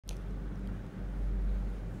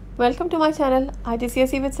Welcome to my channel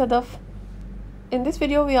IGCSE with Sadaf. In this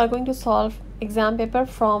video we are going to solve exam paper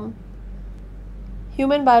from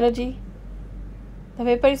Human Biology. The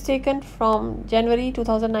paper is taken from January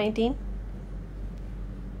 2019.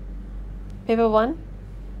 Paper 1.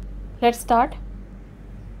 Let's start.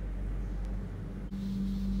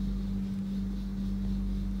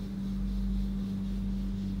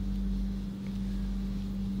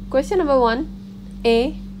 Question number 1.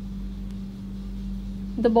 A.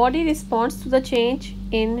 The body responds to the change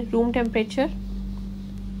in room temperature.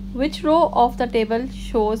 Which row of the table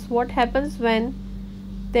shows what happens when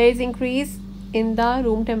there is increase in the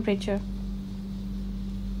room temperature?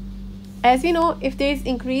 As we know, if there is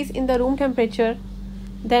increase in the room temperature,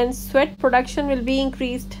 then sweat production will be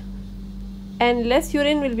increased and less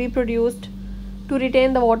urine will be produced to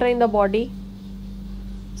retain the water in the body.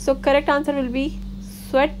 So correct answer will be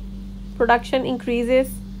sweat production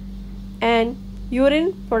increases and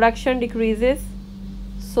urine production decreases.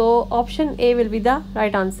 So option A will be the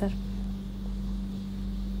right answer.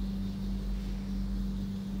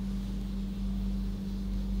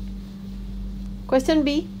 Question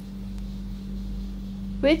B.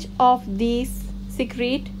 Which of these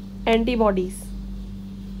secrete antibodies?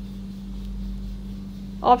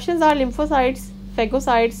 Options are lymphocytes,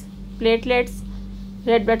 phagocytes, platelets,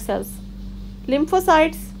 red blood cells.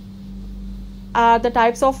 Lymphocytes are the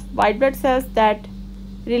types of white blood cells that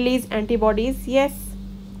release antibodies. Yes.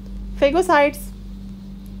 Phagocytes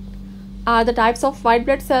are the types of white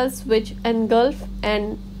blood cells which engulf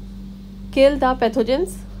and kill the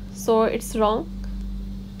pathogens. So it's wrong.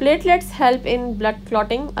 Platelets help in blood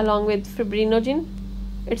clotting along with fibrinogen.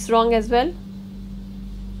 It's wrong as well.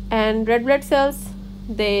 And red blood cells,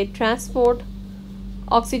 they transport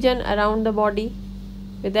oxygen around the body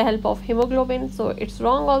with the help of hemoglobin. So it's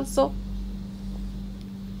wrong also.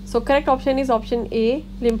 So correct option is option A,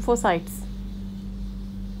 lymphocytes.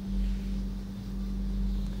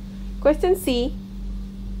 Question C.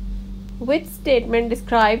 Which statement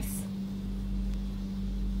describes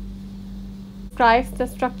the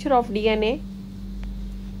structure of DNA?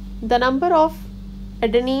 The number of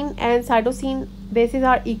adenine and cytosine bases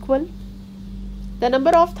are equal. The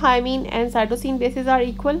number of thymine and cytosine bases are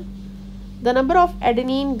equal. The number of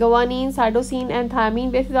adenine, guanine, cytosine and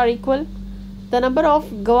thymine bases are equal. The number of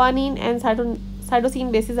guanine and cytosine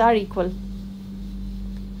bases are equal.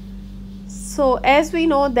 So as we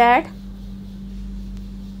know that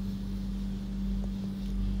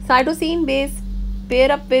cytosine base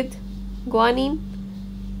pair up with guanine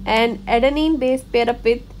and adenine base pair up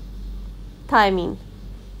with thymine.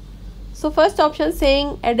 So first option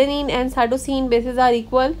saying adenine and cytosine bases are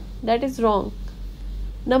equal, that is wrong.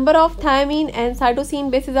 Number of thymine and cytosine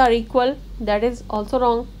bases are equal, that is also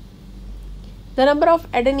wrong. The number of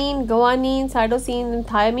adenine, guanine, cytosine and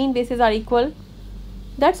thymine bases are equal,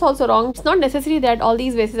 that's also wrong. It's not necessary that all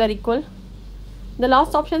these bases are equal. The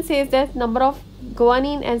last option says that number of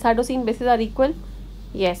guanine and cytosine bases are equal.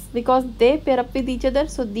 Yes, because they pair up with each other,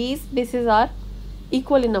 so these bases are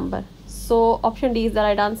equal in number. So option D is the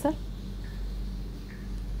right answer.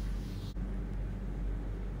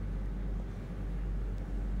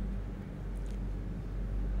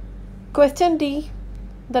 Question D.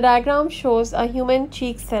 The diagram shows a human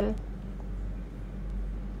cheek cell.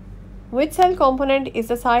 Which cell component is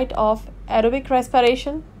the site of aerobic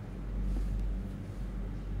respiration?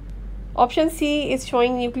 Option C is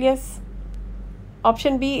showing nucleus.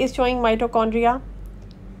 Option B is showing mitochondria.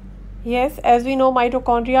 Yes, as we know,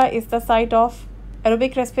 mitochondria is the site of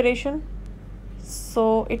aerobic respiration,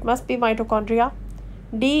 so it must be mitochondria.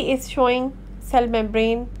 D is showing cell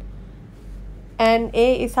membrane and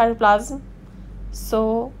A is cytoplasm.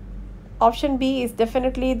 So option B is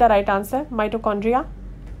definitely the right answer, mitochondria.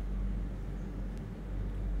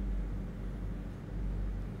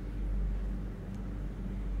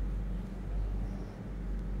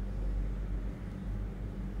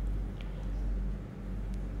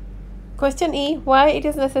 Question E. Why it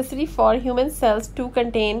is necessary for human cells to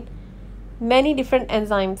contain many different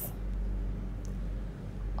enzymes?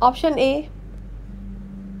 Option A.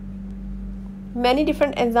 Many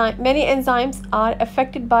enzymes are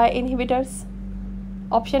affected by inhibitors.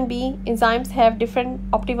 Option B. Enzymes have different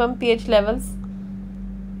optimum pH levels.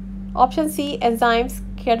 Option C. Enzymes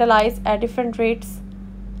catalyze at different rates.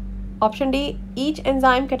 Option D. Each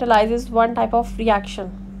enzyme catalyzes one type of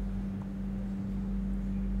reaction.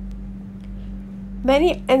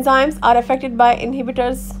 Many enzymes are affected by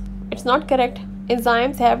inhibitors. It's not correct.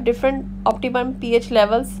 Enzymes have different optimum pH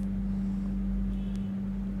levels.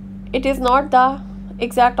 It is not the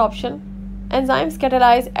exact option. Enzymes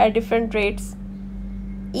catalyze at different rates.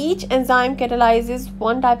 each enzyme catalyzes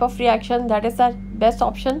one type of reaction, that is the best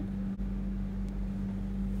option.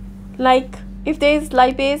 Like if there is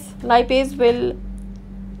lipase will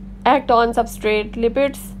act on substrate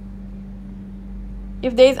lipids.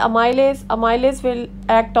 If there is amylase will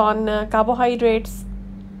act on carbohydrates.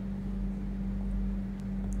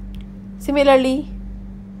 Similarly,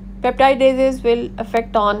 peptidases will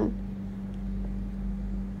affect on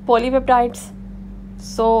polypeptides.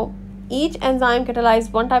 So each enzyme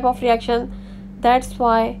catalyzes one type of reaction. That's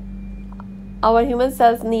why our human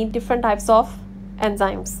cells need different types of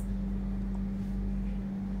enzymes.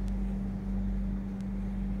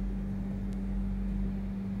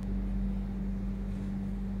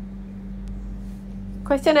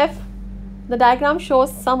 Question F. The diagram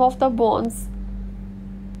shows some of the bones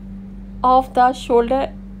of the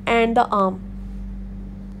shoulder and the arm.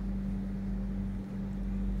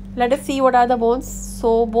 Let us see what are the bones.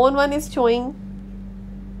 So bone 1 is showing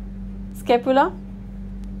scapula.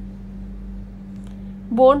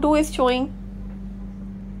 Bone 2 is showing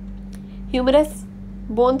humerus.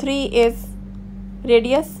 Bone 3 is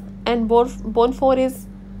radius and bone 4 is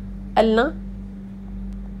ulna.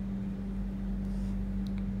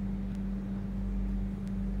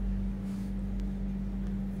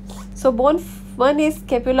 So bone 1 is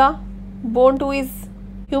scapula, bone 2 is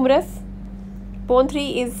humerus, bone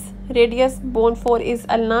 3 is radius, bone 4 is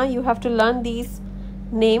ulna. You have to learn these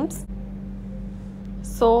names.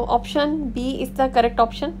 So option B is the correct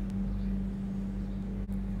option.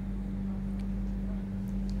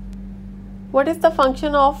 What is the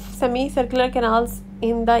function of semicircular canals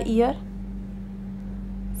in the ear?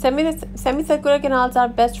 Semicircular canals are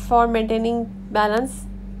best for maintaining balance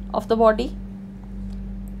of the body.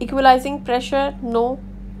 Equalizing pressure, no.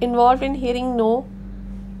 Involved in hearing, no.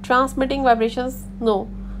 Transmitting vibrations, no.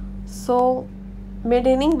 So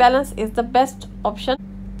maintaining balance is the best option.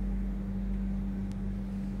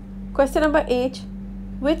 Question number 8.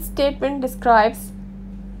 Which statement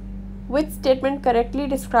correctly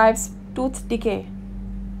describes tooth decay?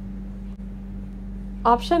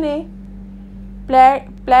 Option A.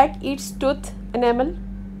 Plaque eats tooth enamel.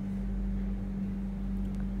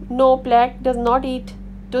 No, plaque does not eat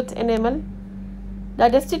tooth enamel.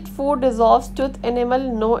 Digested food dissolves tooth enamel.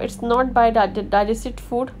 No, it's not by digested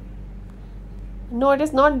food. No, it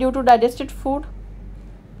is not due to digested food.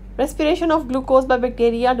 Respiration of glucose by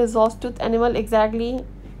bacteria dissolves tooth enamel. Exactly,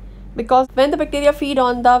 because when the bacteria feed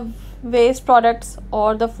on the waste products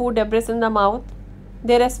or the food debris in the mouth,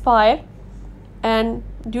 they respire, and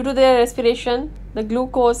due to their respiration, the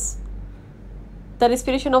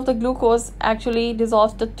respiration of the glucose actually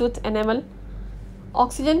dissolves the tooth enamel.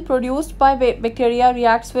 Oxygen produced by bacteria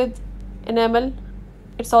reacts with enamel.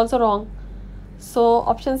 It's also wrong. So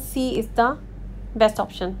option C is the best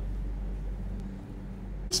option.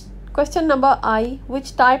 Question number I.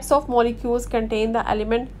 Which types of molecules contain the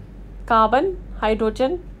element carbon,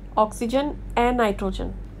 hydrogen, oxygen and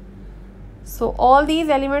nitrogen? So all these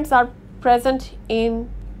elements are present in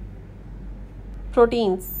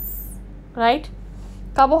proteins, right?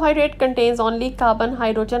 Carbohydrate contains only carbon,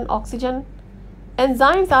 hydrogen, oxygen.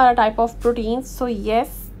 Enzymes are a type of proteins, so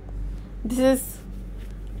yes, this is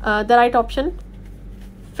the right option.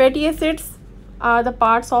 Fatty acids are the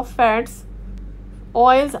parts of fats.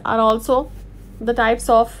 Oils are also the types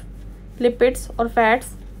of lipids or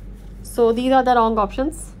fats. So these are the wrong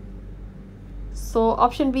options. So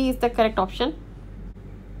option B is the correct option.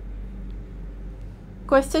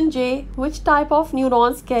 Question J. Which type of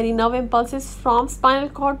neurons carry nerve impulses from spinal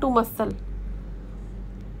cord to muscle?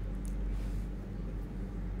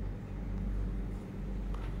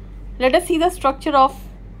 Let us see the structure of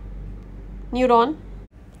neuron.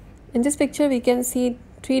 In this picture we can see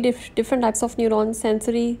three different types of neurons: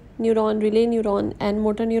 sensory neuron, relay neuron and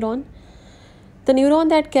motor neuron. The neuron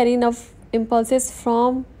that carry nerve impulses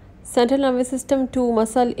from central nervous system to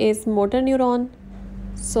muscle is motor neuron.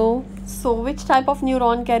 So which type of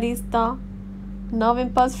neuron carries the nerve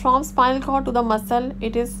impulse from spinal cord to the muscle?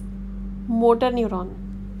 It is motor neuron.